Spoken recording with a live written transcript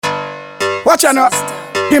Watch her now.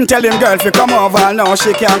 Him tell him girl fi come over, now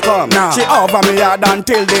she can't come. Nah. She over me yard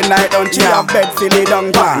until the night done. She have bed fi lay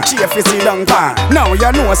down pan, she fi sit down pan. Now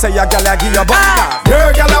you know say your gal a give you back.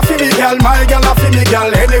 Your gal a fi me gal, my gal a fi me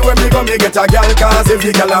gal. Anywhere me go me get a gal, cause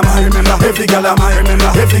every gal a mine, remember. Every gal a mine,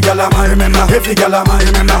 remember. Every gal a mine, remember. Every gal a mine,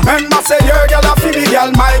 remember. Remember say your gal a fi me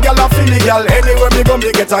gal, my gal a fi me gal. Anywhere me go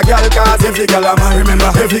me get a gal, cause every gal a mine,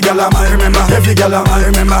 remember. Every gal a mine, remember. Every gal a mine,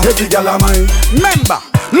 remember. Every gal a mine. Remember,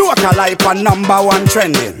 local life and #1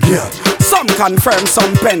 trending. Yeah. Some confirm,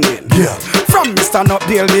 some pending. Yeah. From Mr.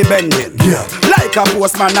 Nutdale we bending. Yeah. Like a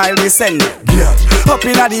postman I'll be sending. Yeah. Up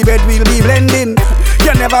inna the bed we'll be blending.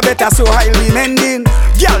 You never better so I'll be mending.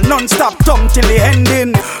 Girl non-stop thumb till the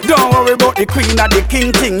ending. Don't worry about the queen or the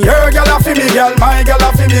king thing. Your gal a fi me gal, my gal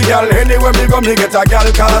a fi me gal. Anywhere me go me get a gal,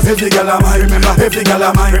 cause every gal a mine, remember. Every gal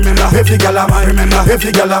a mine, remember. Every gal a mine, remember.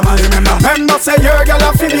 Every gal a mine, remember. Remember say your gal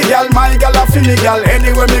a fi me gal, my gal a fi me gal.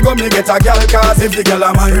 Anywhere me go me get a gal, cause every gal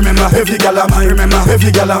a mine, remember. Every gal a mine, remember.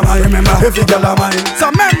 Every gal a mine, remember. Every gal a mine. So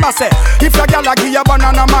remember say, if a gal a give you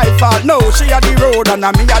banana my fault. No, she a the road and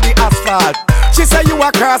me a the asphalt. She say you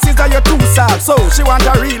a cross, is that you too salt. So she want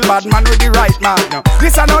a real bad man with the right man. No.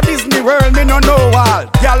 This a no Disney World, me no know all.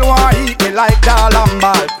 Gal want eat me like doll and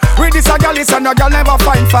ball. With this a gal, this a no gal never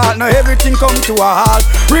find fault. No everything come to a halt.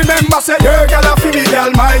 Remember say your gal a fi me gal,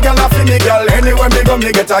 my gal a fi me gal. Anywhere me go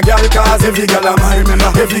me get a gal, cause every gal a mine, remember.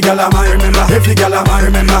 Every gal a mine, remember. Every gal a mine,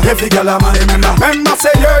 remember. Every gal a mine, remember. Remember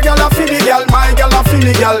say your gal a fi me gal, my gal a fi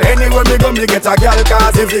me gal. Anywhere me go me get a gal,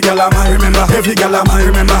 cause every gal a mine, remember. Every gal a mine,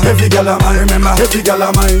 remember. Every gal a mine, remember. Every gal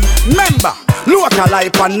a mine. Remember, local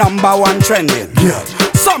life and #1 trending. Yeah.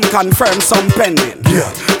 Some confirm, some pending. Yeah.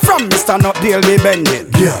 From Mr. Nutdale we bending.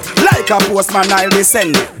 Yeah. Like a postman I'll be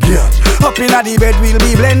sending. Yeah. Up inna the bed we'll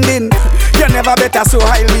be blending. You never better so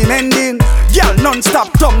I'll be mending. Girl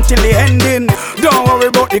non-stop thumb till the ending. Don't worry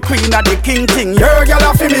about the queen or the king thing. Your gal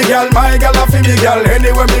a fi me gal, my gal a fi me gal.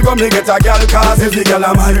 Anywhere me go me get a gal, cause every gal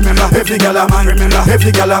a mine, remember. Every gal a mine, remember.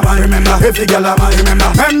 Every gal a mine, remember. Every gal a mine, remember.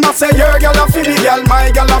 Remember say your gal a fi me gal,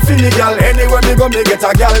 my gal a fi me gal. Anywhere me go me get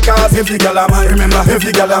a gal, cause every gal a mine, remember.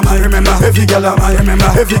 Every gal a mine, remember. Every gal a mine,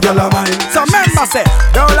 remember. Every gal a mine. So remember say,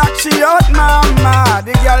 don't lock she out mama.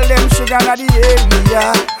 The gal them sugar na the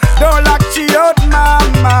area. Don't lock she out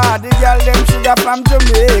mama. The gal them sugar from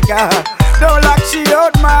Jamaica. Don't lock she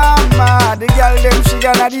out mama. The gal them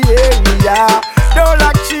sugar na the area. Don't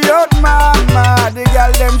lock she out mama. The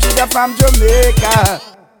gal them sugar from Jamaica.